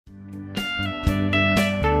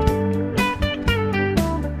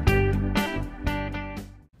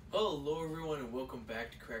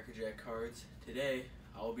cards. Today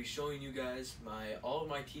I will be showing you guys all of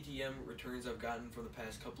my TTM returns I've gotten for the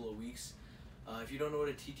past couple of weeks. If you don't know what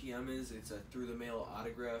a TTM is, it's a through the mail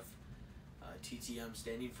autograph. TTM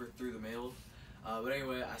standing for through the mail. But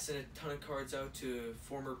anyway, I sent a ton of cards out to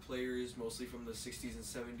former players, mostly from the 60s and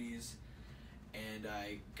 70s, and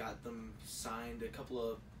I got them signed. I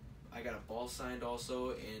got a ball signed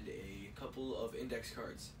also, and a couple of index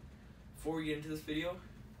cards. Before we get into this video,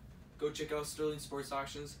 go check out Sterling Sports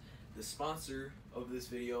Auctions, the sponsor of this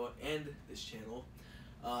video and this channel.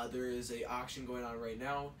 There is a auction going on right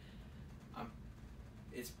now.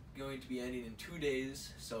 It's going to be ending in 2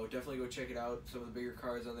 days, so definitely go check it out. Some of the bigger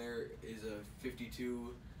cards on there is a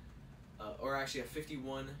 52, or actually a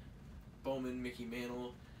 51 Bowman Mickey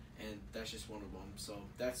Mantle, and that's just one of them. So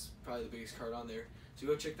that's probably the biggest card on there. So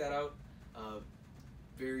go check that out.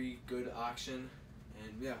 Very good auction,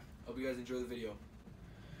 and yeah, hope you guys enjoy the video.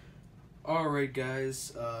 Alright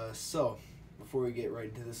guys, so before we get right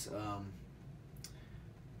into this,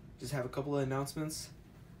 just have a couple of announcements.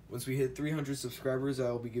 Once we hit 300 subscribers,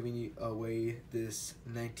 I will be giving you away this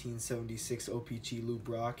 1976 OPC Lou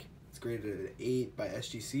Brock. It's graded at an 8 by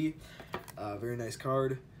SGC. Very nice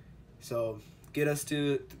card. So get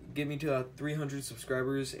me to 300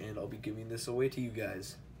 subscribers, and I'll be giving this away to you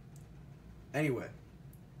guys. Anyway,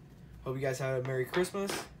 hope you guys have a Merry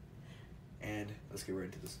Christmas, and let's get right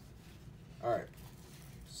into this. Alright,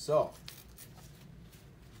 so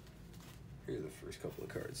here are the first couple of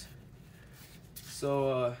cards.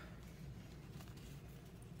 So,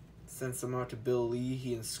 sent some out to Bill Lee.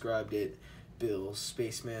 He inscribed it Bill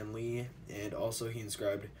Spaceman Lee, and also he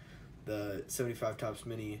inscribed the 75 Topps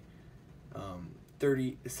Mini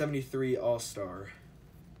 73 All-Star.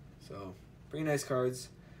 So, pretty nice cards.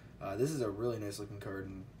 This is a really nice looking card,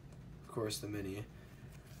 and of course the Mini.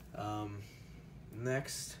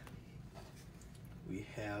 Next, we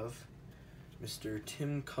have Mr.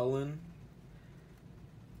 Tim Cullen.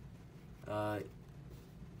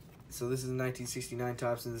 So this is a 1969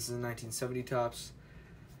 Topps, and this is a 1970 Topps.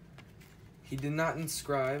 He did not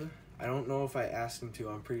inscribe. I don't know if I asked him to.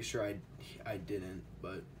 I'm pretty sure I didn't,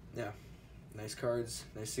 but yeah, nice cards,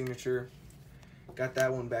 nice signature. Got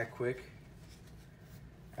that one back quick.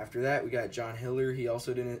 After that, we got John Hiller. He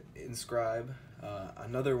also didn't inscribe.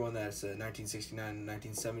 Another one that's a 1969 and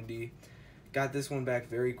 1970. Got this one back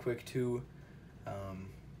very quick too.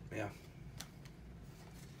 Yeah.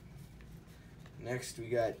 Next, we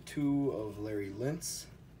got 2 of Larry Lintz.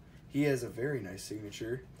 He has a very nice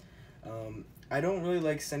signature. I don't really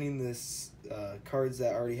like sending this cards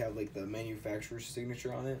that already have like the manufacturer's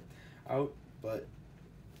signature on it out, but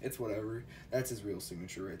it's whatever. That's his real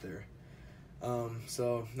signature right there.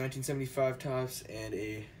 So 1975 Topps and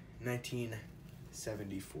a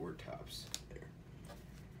 1974 Topps there.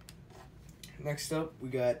 Next up, we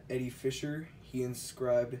got Eddie Fisher. He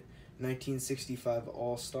inscribed 1965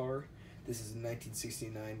 All-Star. This is a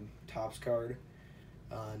 1969 Topps card.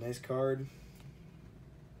 Nice card.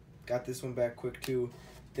 Got this one back quick too.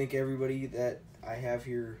 I think everybody that I have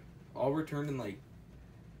here all returned in like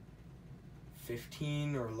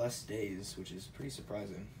 15 or less days, which is pretty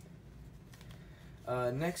surprising.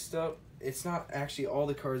 Next up, it's not actually all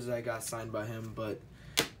the cards that I got signed by him, but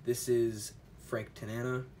this is Frank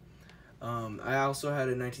Tanana. I also had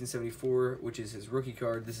a 1974, which is his rookie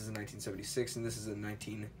card. This is a 1976, and this is a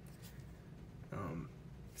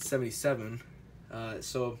 1977.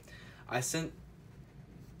 So I sent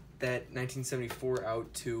that 1974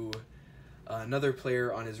 out to another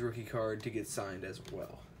player on his rookie card to get signed as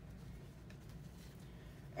well.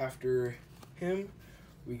 After him,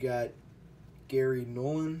 we got Gary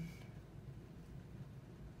Nolan.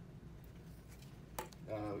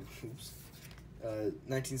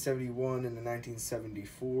 1971 and the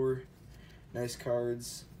 1974. Nice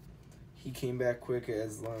cards. He came back quick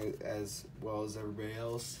as well as everybody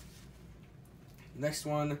else. Next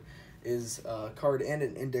one is a card and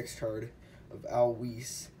an index card of Al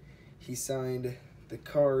Weiss. He signed the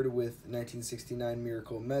card with 1969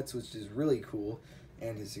 Miracle Mets, which is really cool,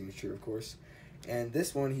 and his signature, of course. And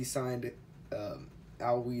this one, he signed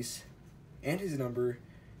Al Weiss and his number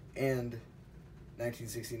and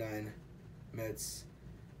 1969 Mets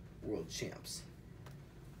World Champs.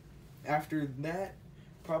 After that,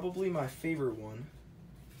 probably my favorite one.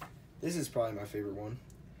 This is probably my favorite one.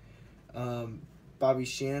 Bobby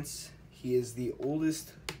Shantz. He is the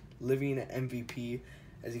oldest living MVP.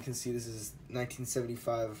 As you can see, this is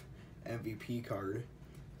 1975 MVP card.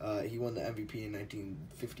 He won the MVP in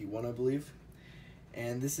 1951, I believe.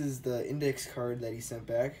 And this is the index card that he sent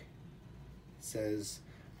back. It says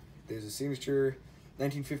there's a signature,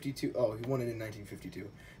 1952. Oh, he won it in 1952.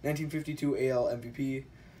 1952 AL MVP.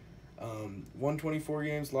 Won 24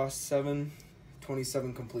 games, lost 7,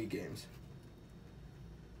 27 complete games.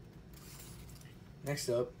 Next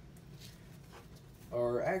up,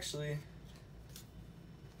 or actually,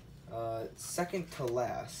 second to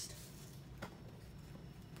last,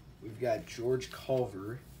 we've got George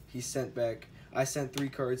Culver. He sent back, I sent 3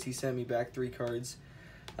 cards, he sent me back 3 cards.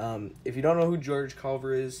 If you don't know who George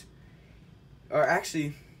Culver is, or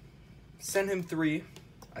actually, send him 3.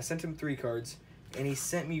 I sent him 3 cards, and he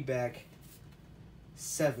sent me back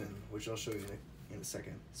 7, which I'll show you in a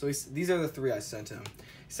second. So these are the 3 I sent him.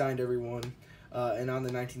 He signed every one. And on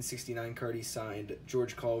the 1969 card, he signed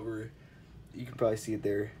George Culver. You can probably see it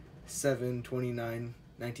there. 7/29,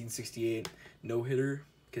 1968, no-hitter,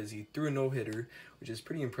 because he threw a no-hitter, which is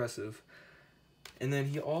pretty impressive. And then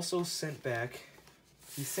he also sent back,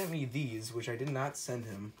 he sent me these, which I did not send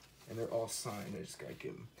him, and they're all signed. I just gotta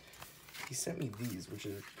give him. He sent me these, which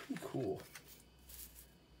are pretty cool.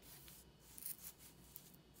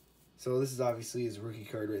 So this is obviously his rookie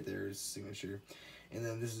card right there, his signature. And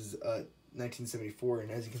then this is 1974,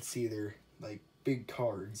 and as you can see, they're like big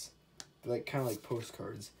cards. They're like kind of like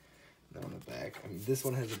postcards. Now on the back. I mean, this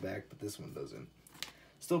one has a back, but this one doesn't.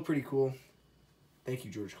 Still pretty cool. Thank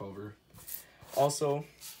you, George Culver. Also,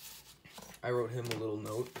 I wrote him a little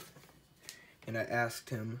note, and I asked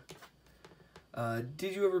him,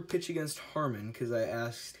 did you ever pitch against Harmon? Because I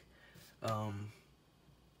asked, I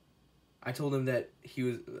told him that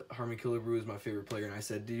Harmon Killebrew was my favorite player, and I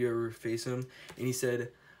said, did you ever face him? And he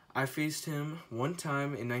said, I faced him one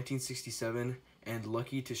time in 1967, and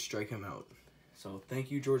lucky to strike him out. So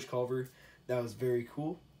thank you, George Culver. That was very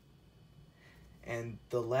cool. And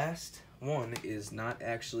the last one is not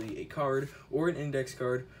actually a card, or an index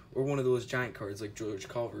card, or one of those giant cards like George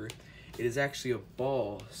Culver. It is actually a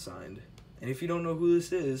ball signed. And if you don't know who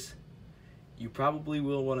this is, you probably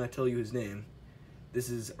will when I tell you his name. This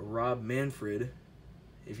is Rob Manfred.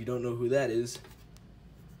 If you don't know who that is,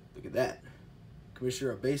 look at that.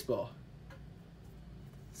 Commissioner of Baseball.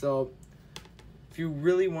 So, if you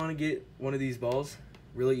really want to get one of these balls,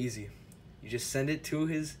 really easy. You just send it to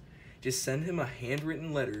just send him a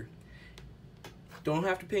handwritten letter. Don't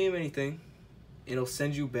have to pay him anything. It'll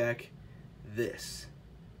send you back this.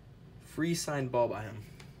 Free signed ball by him.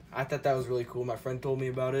 I thought that was really cool. My friend told me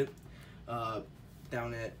about it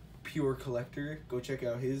down at Pure Collector. Go check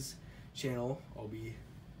out his channel.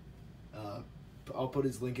 I'll put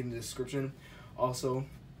his link in the description. Also,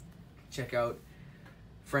 check out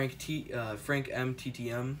Frank M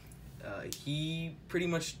TTM. He pretty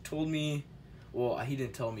much told me, well, he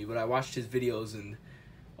didn't tell me, but I watched his videos, and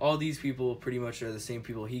all these people pretty much are the same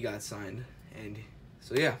people he got signed. And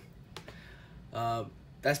so yeah,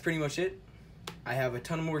 that's pretty much it. I have a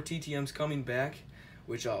ton of more TTMs coming back,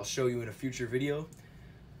 which I'll show you in a future video.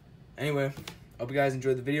 Anyway, hope you guys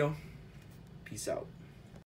enjoyed the video. Peace out.